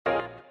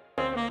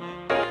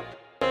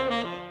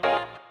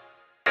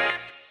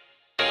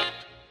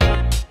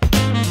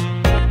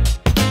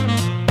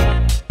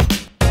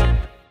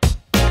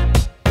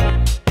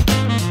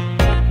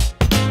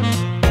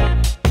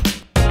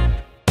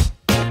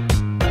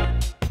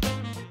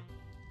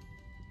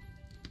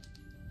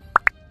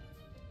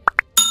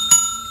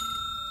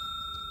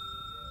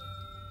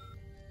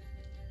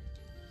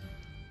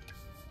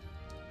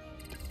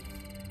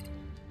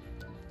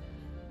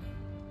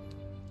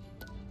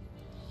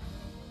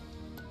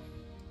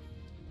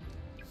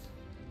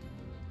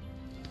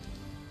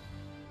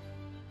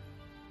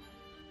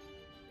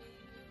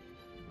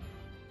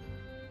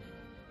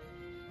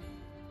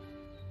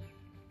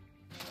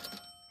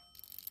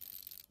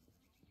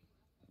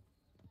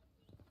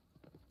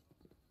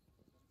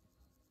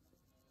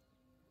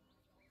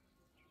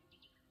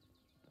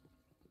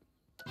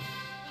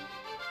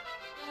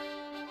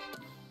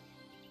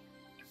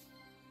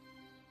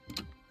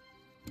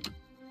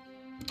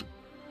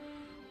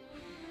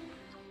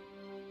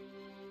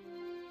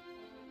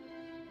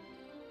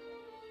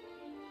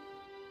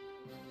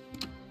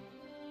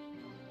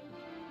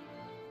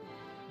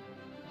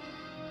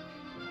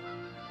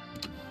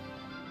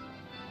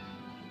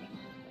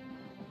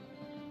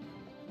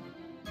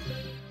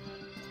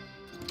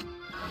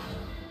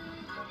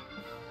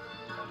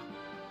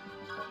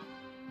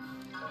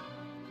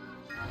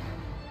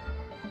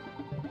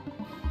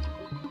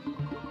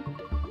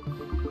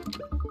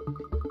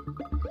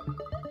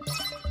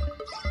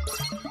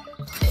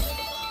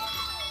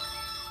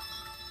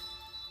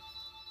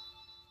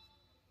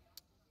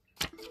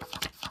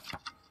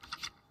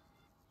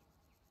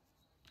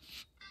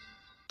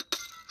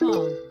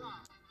Call.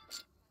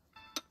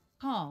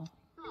 Call.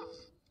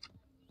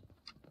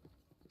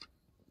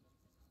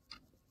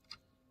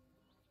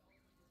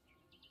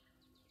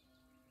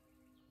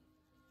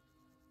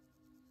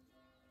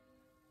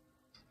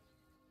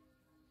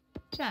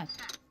 Check.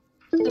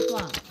 The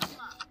flop.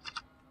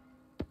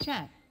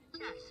 Check.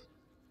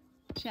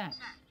 Check.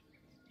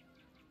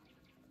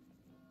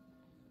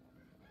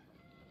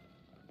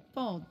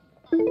 Fold.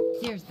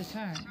 Here's the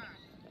turn.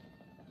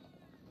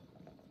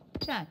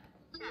 Check.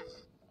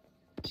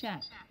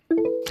 Check.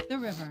 The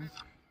river.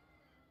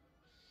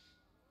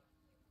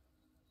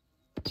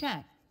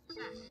 Check.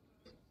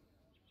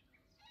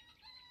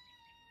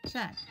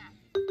 Check.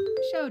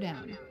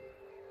 Showdown.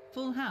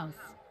 Full house.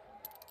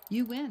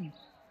 You win.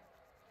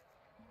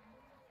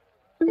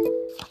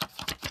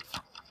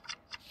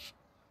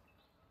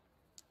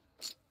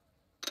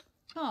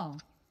 Call.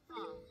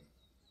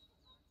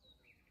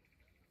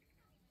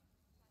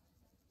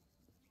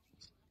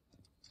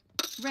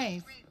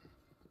 Raise.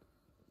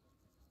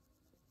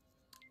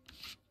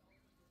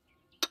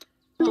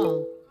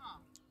 Call.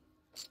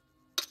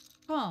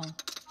 Call.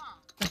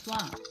 The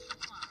flop.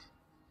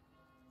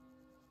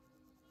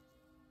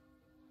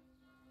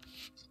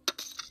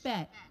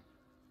 Bet.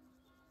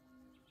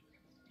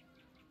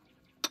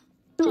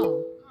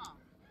 Call.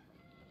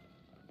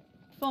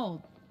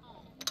 Fold.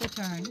 The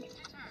turn.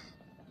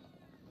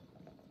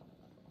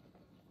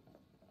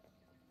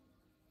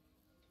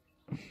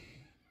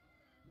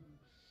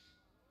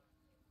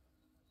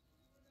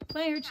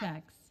 Player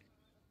checks.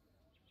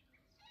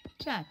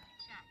 Check.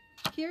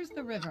 Here's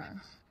the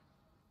river.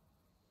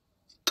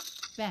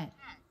 Bet.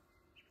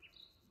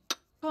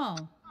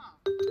 Call.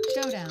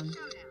 Showdown.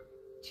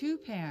 Two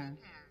pair.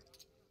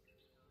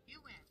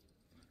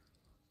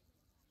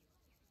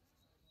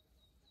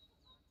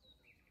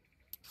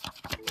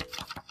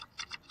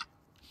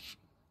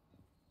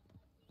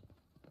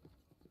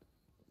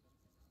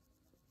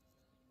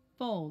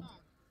 Fold.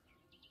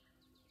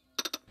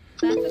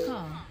 That's a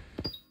call.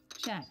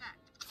 Check.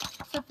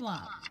 The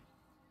flop.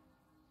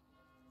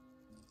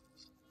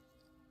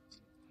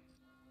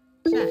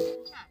 Check.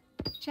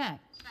 Check.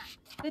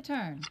 The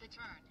turn.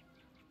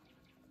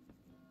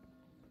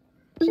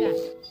 Check.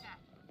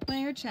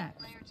 Player check.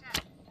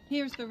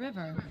 Here's the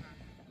river.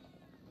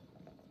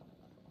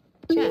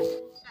 Check.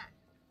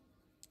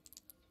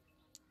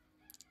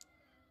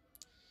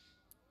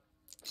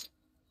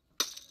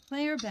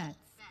 Player bets.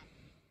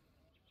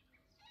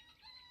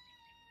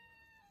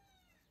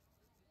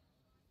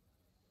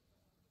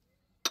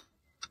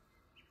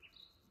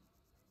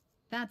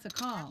 That's a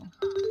call.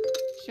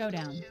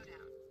 Showdown.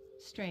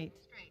 Straight.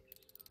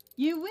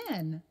 You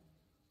win.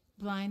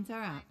 Blinds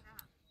are up.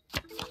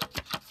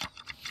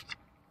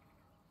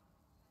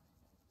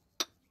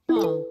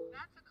 Call.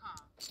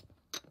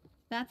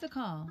 That's a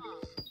call.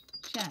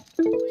 Check.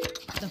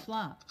 The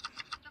flop.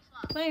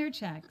 Player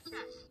checks.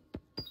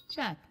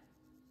 Check.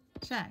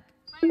 Check.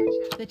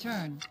 The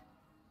turn.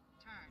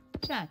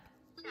 Check.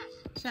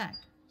 Check.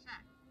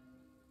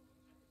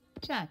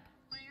 Check.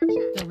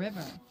 The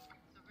river.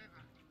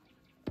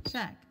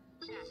 Check.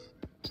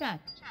 Check.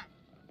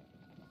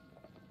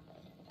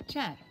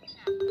 Check.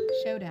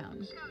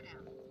 Showdown.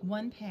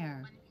 One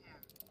pair.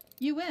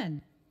 You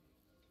win.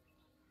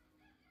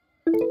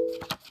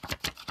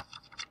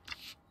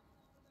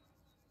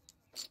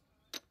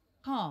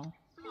 Call.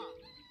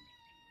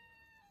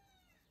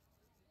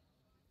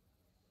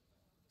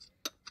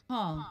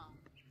 Call.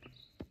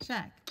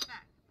 Check.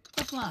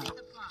 The flop.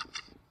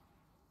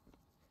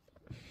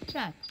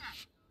 Check.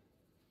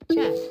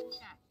 Check.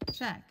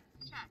 Check.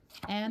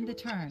 And the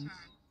turn.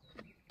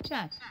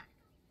 Check.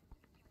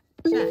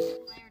 Check.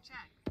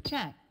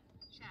 Check.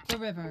 The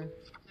river.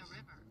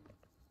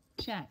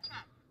 Check.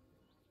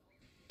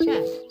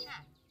 Check.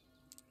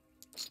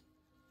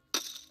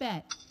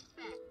 Bet.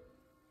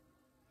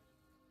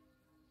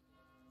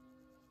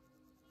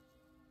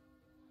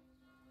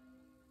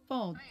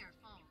 Fold.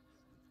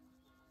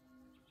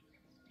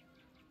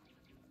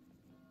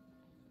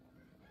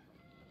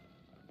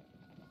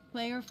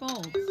 Player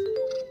folds.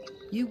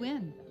 You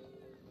win.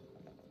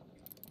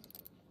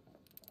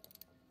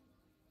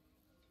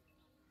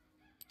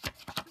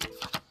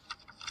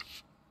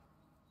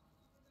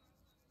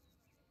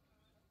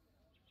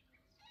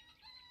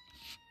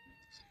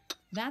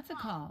 That's a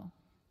call.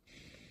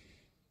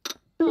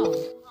 Call.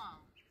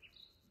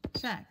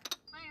 Check.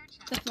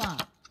 The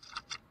flop.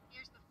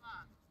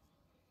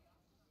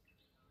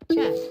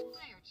 Check.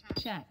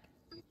 Check.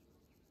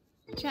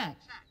 Check.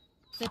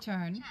 The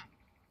turn.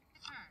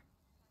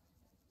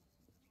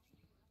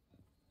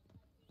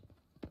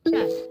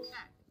 Check.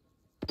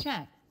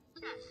 Check.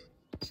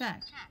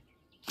 Check.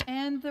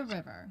 And the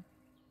river.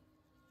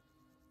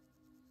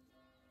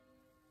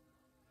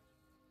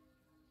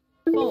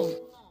 Fold.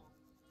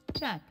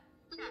 Check.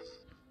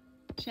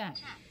 Check.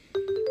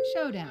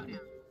 Showdown.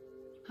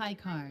 High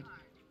card.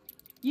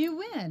 You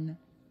win.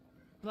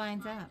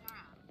 Blinds up.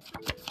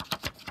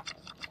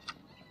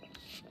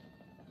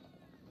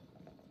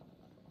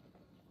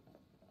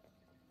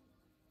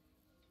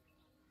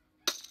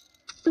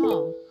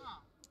 Call.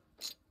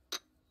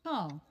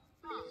 Call.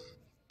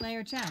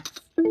 Player checks.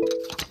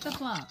 The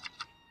flop.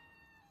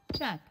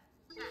 Check.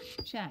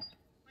 Check.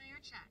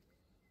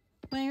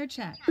 Player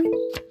checks.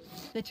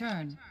 The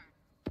turn.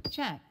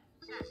 Check.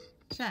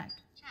 Check.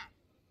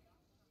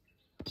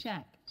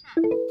 Check.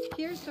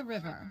 Here's the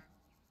river.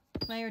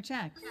 Player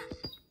checks.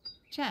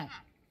 Check.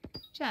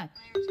 Check.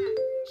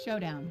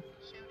 Showdown.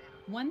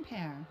 One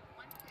pair.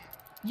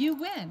 You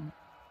win.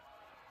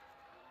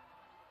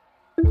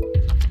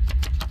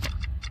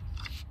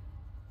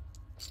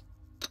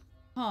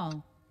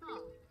 Call.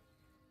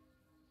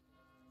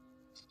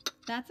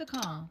 That's a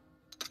call.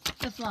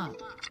 The flop.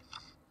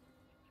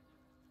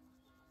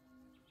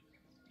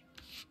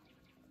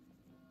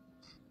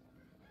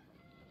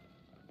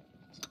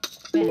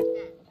 Bet.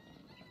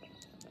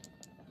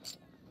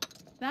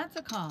 That's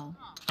a call.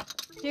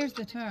 Here's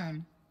the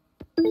turn.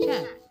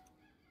 Check.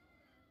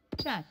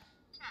 Check.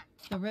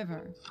 The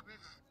river.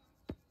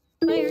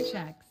 Player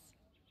checks.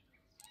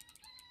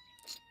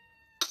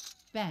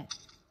 Bet.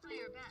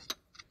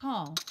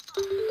 Call.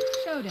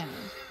 Showdown.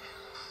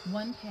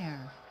 One pair.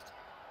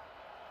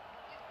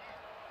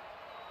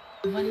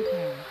 One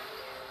pair.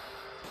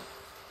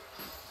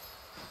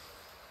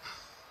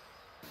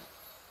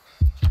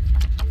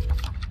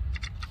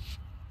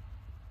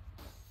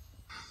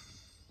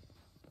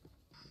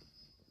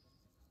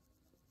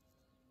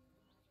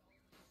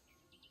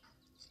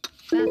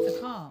 That's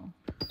a call.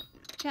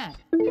 Check.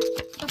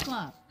 The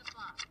flop.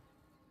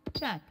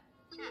 Check.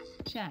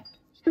 Check.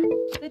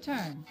 The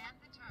turn.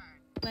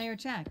 Player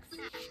checks.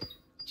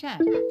 Check.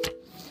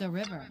 The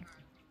river.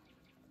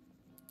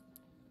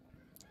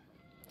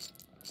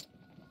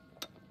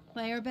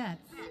 Player bets.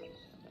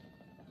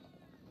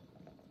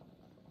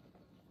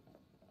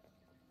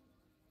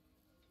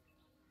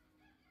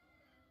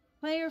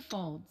 Player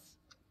folds.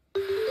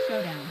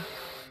 Showdown.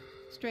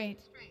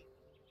 Straight.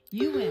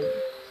 You win.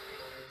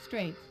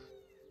 Straight.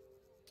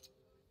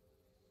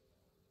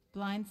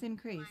 Blinds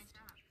increased.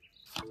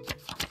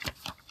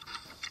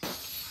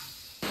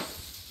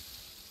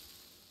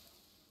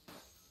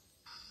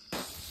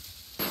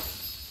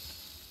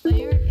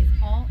 Player is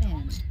all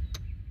in.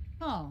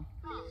 Call.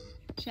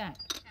 Check.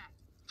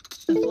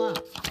 The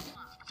flop.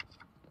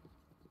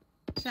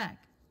 Check.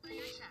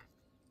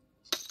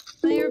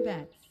 Player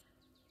bets.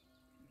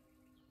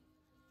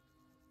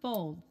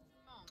 Fold.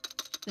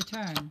 The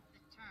turn.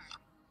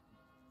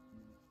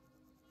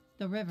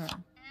 The river.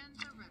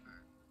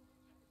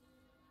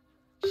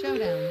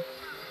 Showdown.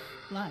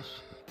 Flush.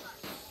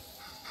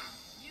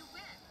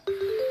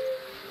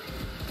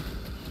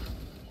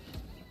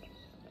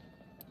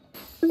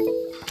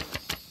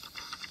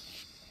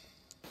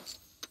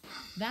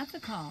 That's a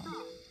call.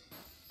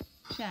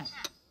 Check.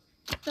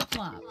 The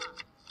flop.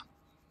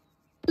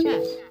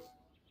 Check.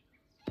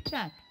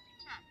 Check.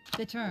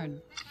 The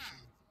turn.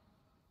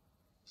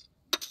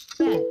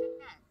 Bet.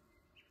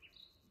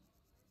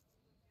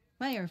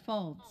 Player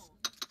folds.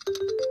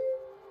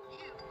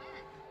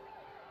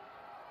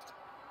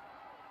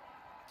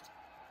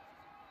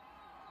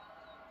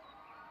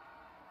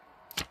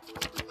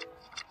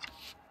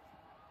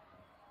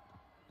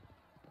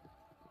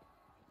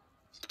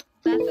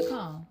 That's a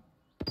call.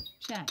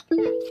 Check.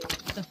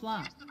 The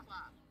flop.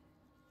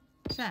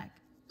 Check.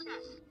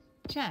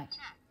 Check.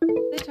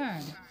 The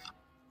turn.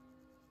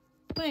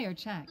 Player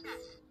checks.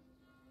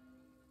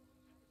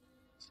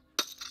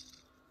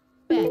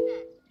 Bet.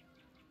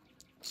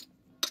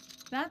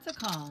 That's a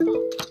call.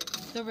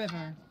 The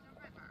river.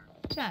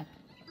 Check.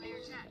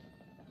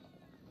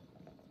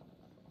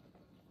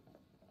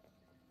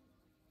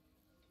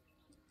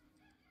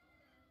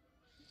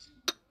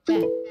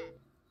 Bet.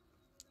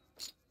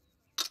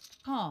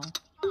 Call.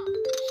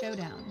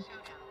 Showdown.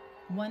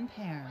 One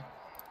pair.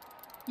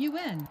 You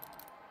win.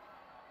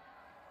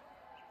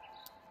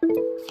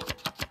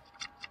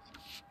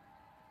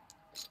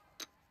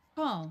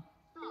 Call.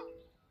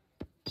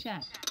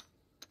 Check.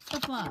 The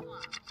flop.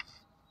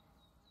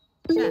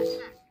 Check.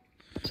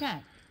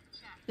 Check.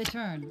 The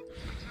turn.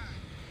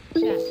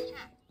 Check.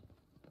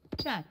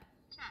 Check.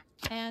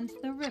 And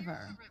the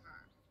river.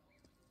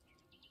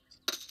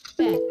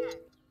 Bet.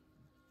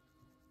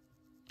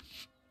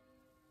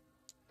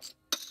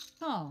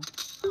 Call.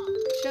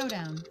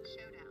 Showdown.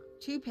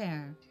 Two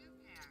pair.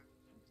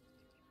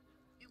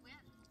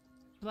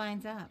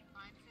 Blinds up.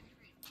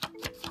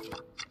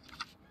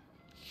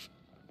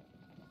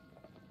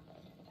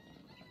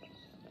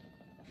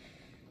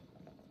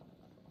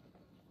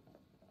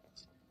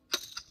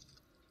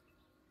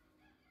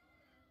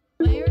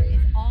 Player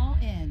is all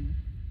in.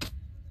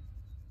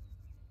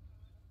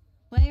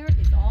 Player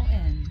is all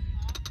in.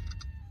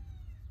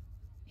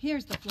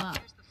 Here's the flop.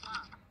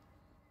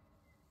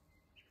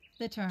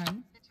 The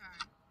turn.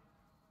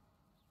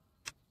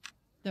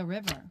 The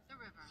river.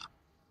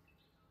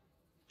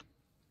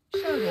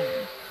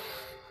 Showdown.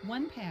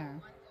 One pair.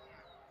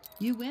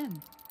 You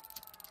win.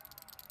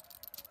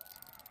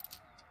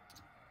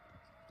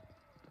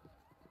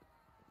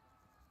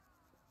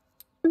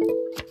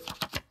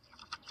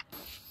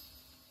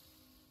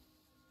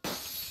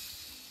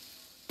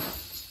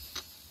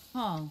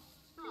 Call.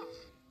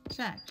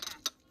 Check.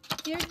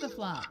 Here's the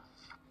flop.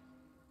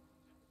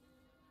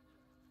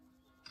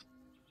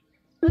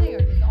 Player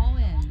is all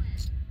in.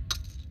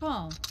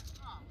 Call.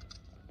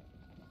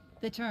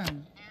 The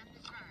turn.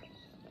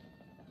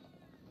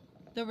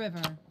 The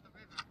river.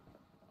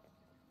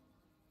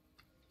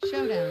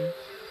 Showdown.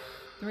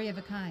 Three of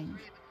a kind.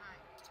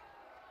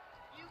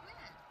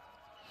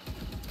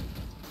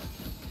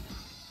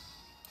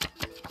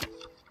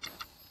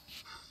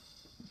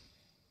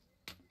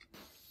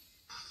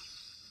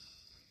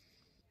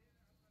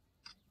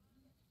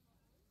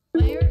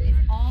 Player is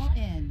all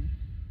in.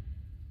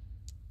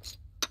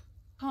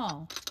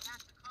 Call.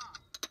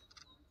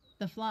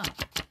 The flop.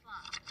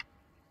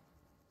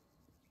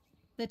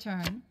 The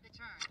turn.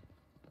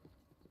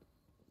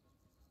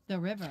 The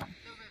river.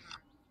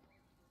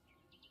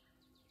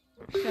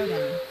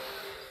 Showdown.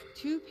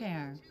 Two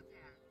pair.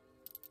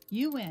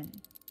 You win.